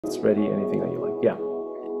It's ready. Anything that you like. Yeah.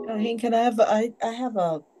 Hank, can I have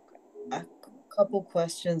a couple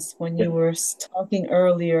questions. When Yeah. you were talking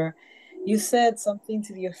earlier, you said something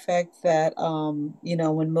to the effect that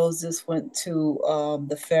when Moses went to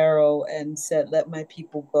the Pharaoh and said, "Let my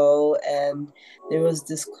people go," and there was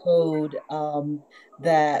this code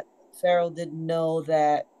that Pharaoh didn't know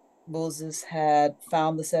that Moses had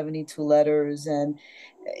found the 72 letters, and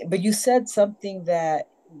but you said something that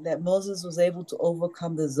Moses was able to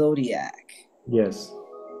overcome the zodiac. Yes.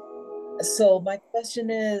 So my question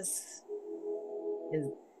is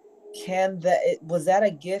can was that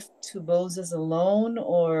a gift to Moses alone,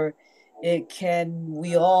 or it can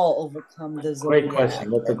we all overcome the Great zodiac?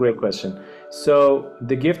 question. That's a great question. So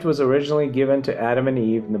the gift was originally given to Adam and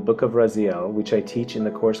Eve in the book of Raziel, which I teach in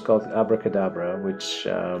the course called Abracadabra, which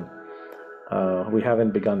we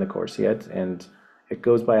haven't begun the course yet, and it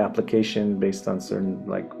goes by application based on certain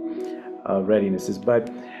readinesses. But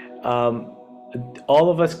um, all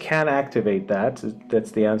of us can activate that.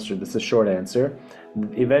 That's the answer. That's the short answer.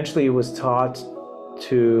 Eventually, it was taught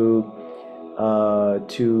to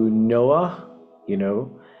Noah, you know,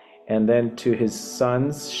 and then to his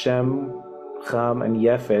sons Shem, Ham, and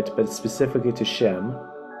Yefet, but specifically to Shem,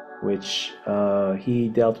 which he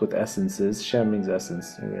dealt with essences. Shem means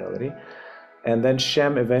essence in reality. And then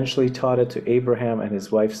Shem eventually taught it to Abraham and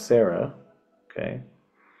his wife Sarah. Okay.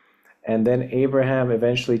 And then Abraham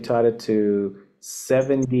eventually taught it to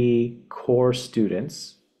 70 core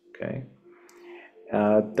students. Okay.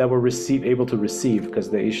 That were able to receive,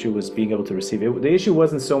 because the issue was being able to receive it. The issue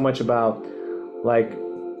wasn't so much about like,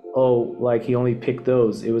 oh, like he only picked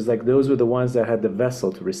those. It was like those were the ones that had the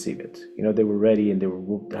vessel to receive it. They were ready and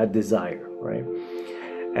had desire, right?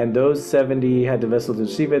 And those 70 had the vessel to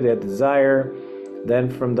receive it. They had desire. Then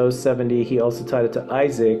from those 70, he also taught it to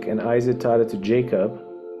Isaac, and Isaac taught it to Jacob.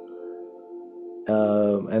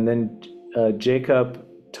 And then Jacob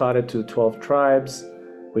taught it to the 12 tribes,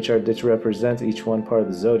 which represent each one part of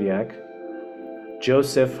the zodiac.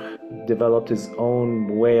 Joseph developed his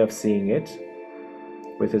own way of seeing it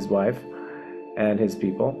with his wife and his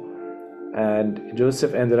people. And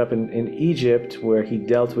Joseph ended up in Egypt, where he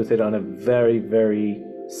dealt with it on a very, very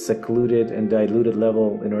secluded and diluted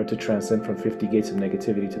level in order to transcend from 50 gates of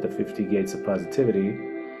negativity to the 50 gates of positivity.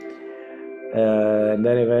 And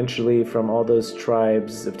then eventually, from all those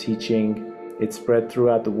tribes of teaching, it spread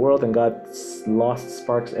throughout the world and got lost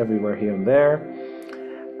sparks everywhere here and there.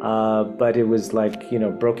 But it was like,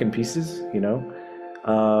 broken pieces.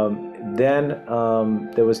 Then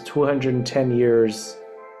there was 210 years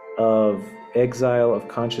of exile of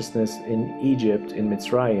consciousness in Egypt, in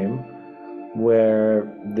Mitzrayim, where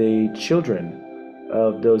the children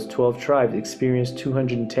of those 12 tribes experienced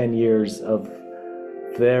 210 years of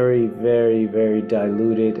very, very, very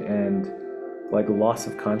diluted and like loss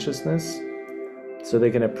of consciousness, so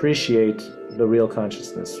they can appreciate the real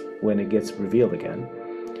consciousness when it gets revealed again.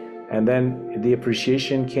 And then the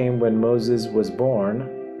appreciation came when Moses was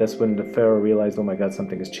born. That's when the Pharaoh realized, oh my God,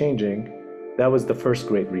 something is changing. That was the first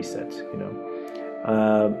great reset.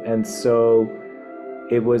 And so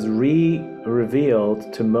it was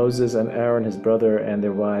revealed to Moses and Aaron, his brother, and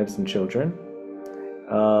their wives and children.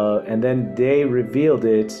 And then they revealed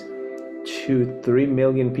it to 3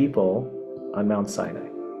 million people on Mount Sinai,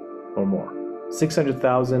 or more.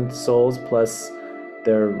 600,000 souls plus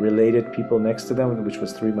their related people next to them, which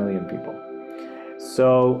was 3 million people.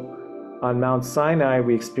 So on Mount Sinai,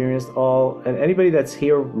 we experienced and anybody that's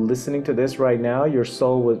here listening to this right now, your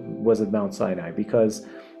soul was at Mount Sinai, because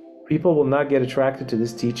people will not get attracted to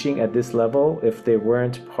this teaching at this level if they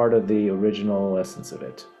weren't part of the original essence of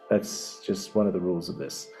it. That's just one of the rules of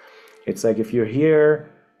this. It's like if you're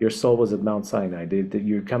here, your soul was at Mount Sinai.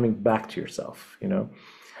 You're coming back to yourself.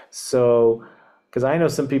 So, because I know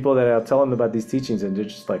some people that I'll tell them about these teachings and they're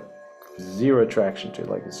just like zero attraction to it.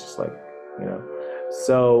 Like, it's just like.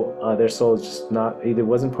 So their soul is just not, either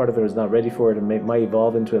wasn't part of it or is not ready for it, and might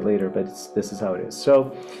evolve into it later, but this is how it is.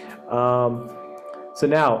 So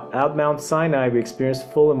now, at Mount Sinai, we experienced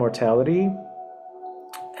full immortality,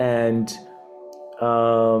 and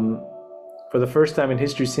for the first time in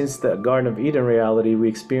history since the Garden of Eden reality, we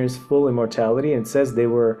experienced full immortality. And it says they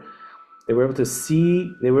were able to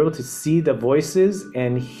see the voices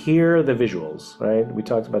and hear the visuals. Right? We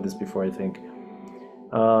talked about this before, I think,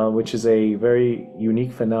 which is a very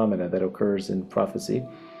unique phenomena that occurs in prophecy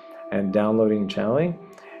and downloading and channeling.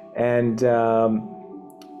 And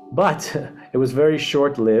but it was very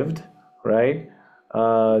short-lived, right?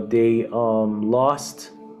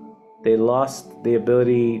 They lost the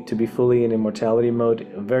ability to be fully in immortality mode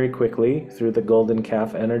very quickly through the golden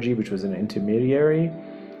calf energy, which was an intermediary.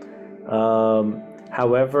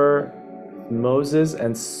 However, Moses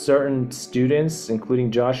and certain students, including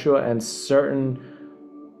Joshua and certain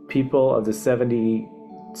people of the 70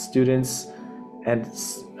 students, and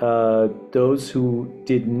those who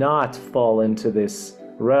did not fall into this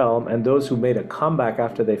realm, and those who made a comeback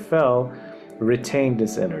after they fell, retained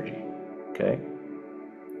this energy. Okay?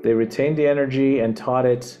 They retained the energy and taught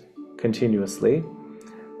it continuously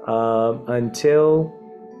until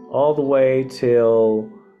all the way till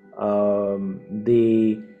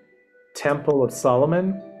the Temple of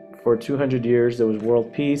Solomon. For 200 years, there was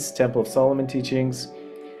world peace, Temple of Solomon teachings.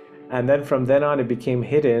 And then from then on, it became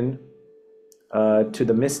hidden to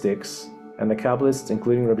the mystics and the Kabbalists,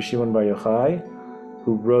 including Rabbi Shimon Bar Yochai,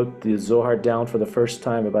 who wrote the Zohar down for the first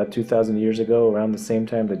time about 2,000 years ago, around the same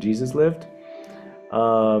time that Jesus lived.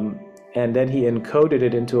 And then he encoded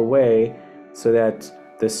it into a way so that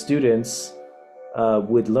the students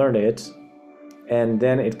would learn it. And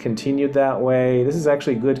then it continued that way. This is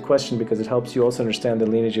actually a good question because it helps you also understand the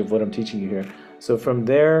lineage of what I'm teaching you here. So from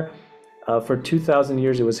there, for 2,000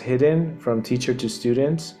 years, it was hidden from teacher to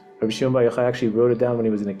student. Rabbi Shimon Bar Yochai actually wrote it down when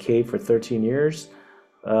he was in a cave for 13 years.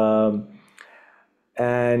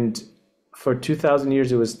 And for 2,000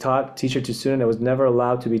 years, it was taught teacher to student. It was never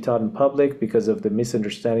allowed to be taught in public because of the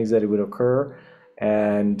misunderstandings that it would occur.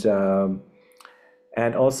 And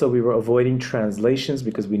also we were avoiding translations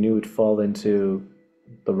because we knew it would fall into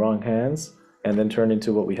the wrong hands and then turn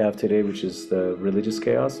into what we have today, which is the religious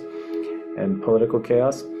chaos and political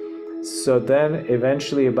chaos. So then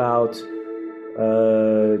eventually about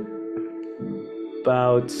a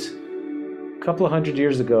couple of hundred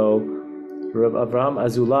years ago, Rav Avraham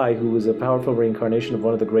Azulai, who was a powerful reincarnation of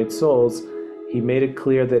one of the great souls, he made it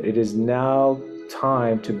clear that it is now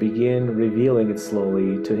time to begin revealing it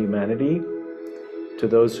slowly to humanity, to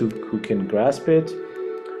those who can grasp it.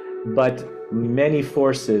 But many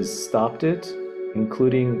forces stopped it,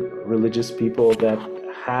 including religious people that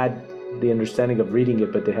had the understanding of reading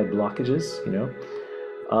it, but they had blockages, you know.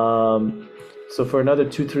 So for another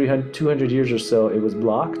 200 years or so, it was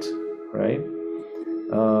blocked, right?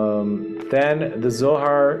 Then the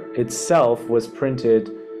Zohar itself was printed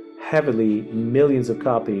heavily, millions of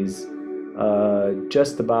copies,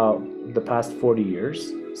 just about the past 40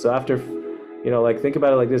 years. So after, you know, like think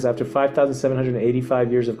about it like this, after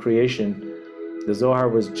 5,785 years of creation, the Zohar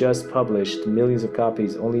was just published, millions of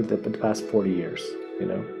copies, only the past 40 years, you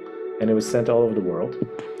know, and it was sent all over the world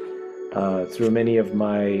through many of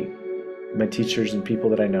my teachers and people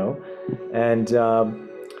that I know.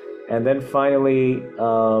 And then finally,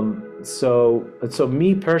 so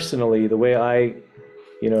me personally, the way I,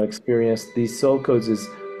 you know, experienced these soul codes is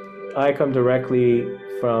I come directly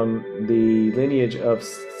from the lineage of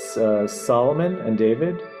Solomon and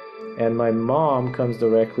David, and my mom comes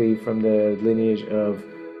directly from the lineage of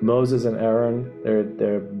Moses and Aaron.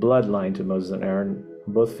 They're bloodline to Moses and Aaron,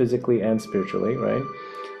 both physically and spiritually, right?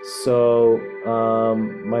 So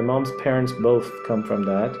my mom's parents both come from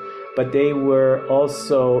that, but they were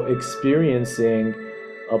also experiencing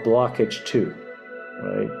a blockage too,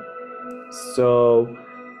 right? So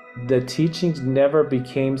the teachings never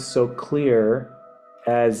became so clear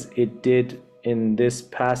as it did in this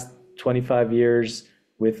past 25 years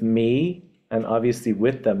with me, and obviously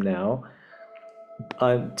with them now,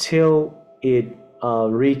 until it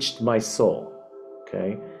reached my soul,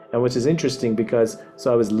 okay? And which is interesting because,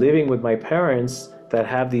 so I was living with my parents that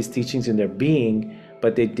have these teachings in their being,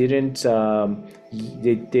 but they didn't,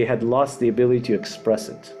 they had lost the ability to express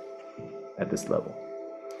it at this level.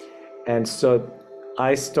 And so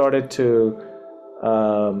I started to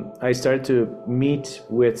meet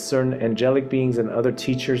with certain angelic beings and other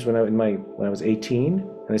teachers when I was 18,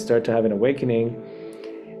 and I started to have an awakening,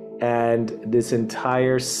 and this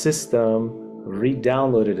entire system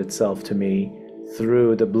re-downloaded itself to me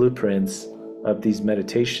through the blueprints of these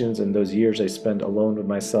meditations and those years I spent alone with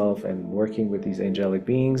myself and working with these angelic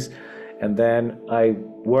beings. And then I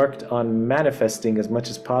worked on manifesting as much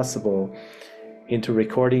as possible into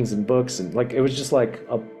recordings and books, and like it was just like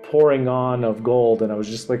a pouring on of gold, and I was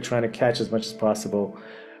just like trying to catch as much as possible,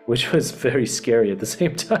 which was very scary at the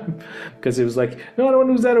same time because it was like, no, I don't want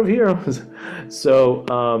to lose that over here. So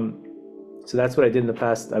that's what I did in the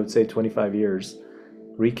past, I would say 25 years,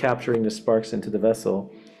 recapturing the sparks into the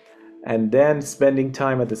vessel, and then spending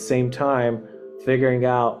time at the same time figuring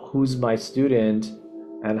out who's my student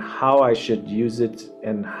and how I should use it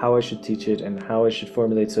and how I should teach it and how I should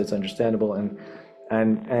formulate so it's understandable,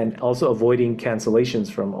 and also avoiding cancellations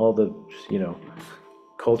from all the, you know,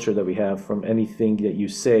 culture that we have, from anything that you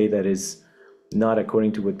say that is not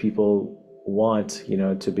according to what people want, you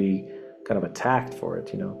know, to be kind of attacked for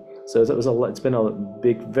it, you know. So it's been a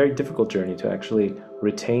big, very difficult journey to actually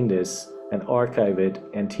retain this and archive it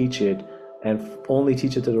and teach it, and only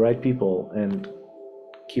teach it to the right people and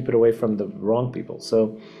keep it away from the wrong people.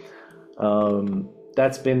 So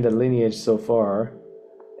that's been the lineage so far.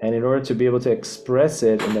 And in order to be able to express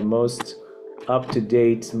it in the most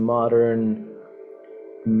up-to-date, modern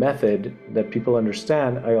method that people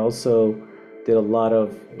understand, I also did a lot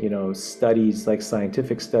of, studies, like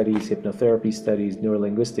scientific studies, hypnotherapy studies,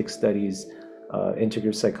 neurolinguistic studies,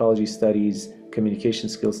 integrative psychology studies, communication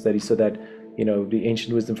skills studies, so that, the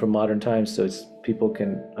ancient wisdom from modern times, so people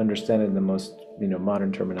can understand it in the most,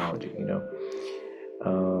 modern terminology,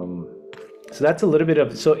 So that's a little bit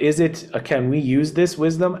of, so can we use this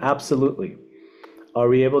wisdom? Absolutely. Are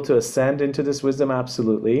we able to ascend into this wisdom?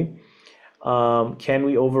 Absolutely. Can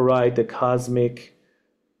we override the cosmic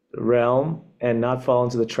realm and not fall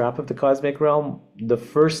into the trap of the cosmic realm? The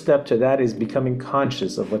first step to that is becoming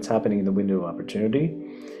conscious of what's happening in the window of opportunity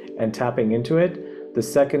and tapping into it. The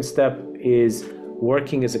second step is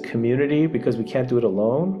working as a community, because we can't do it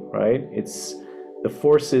alone, right? It's the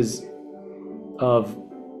forces of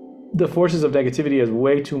negativity is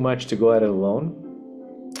way too much to go at it alone.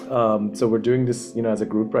 So we're doing this, as a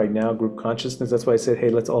group right now, group consciousness. That's why I said, hey,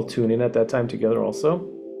 let's all tune in at that time together also.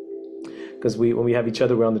 Because when we have each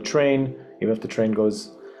other, we're on the train. Even if the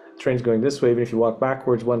train's going this way, even if you walk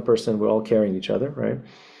backwards, one person, we're all carrying each other, right?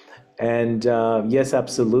 And yes,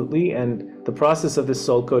 absolutely. And the process of this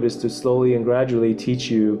soul code is to slowly and gradually teach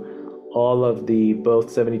you all of the both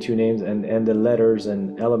 72 names and the letters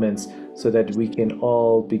and elements, so that we can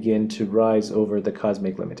all begin to rise over the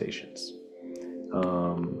cosmic limitations.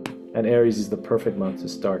 And Aries is the perfect month to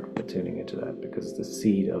start tuning into that, because it's the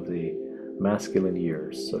seed of the masculine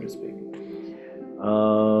years, so to speak.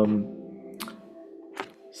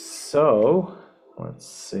 So let's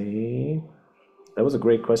see. That was a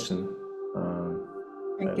great question.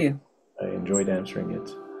 Thank you. I enjoyed answering it.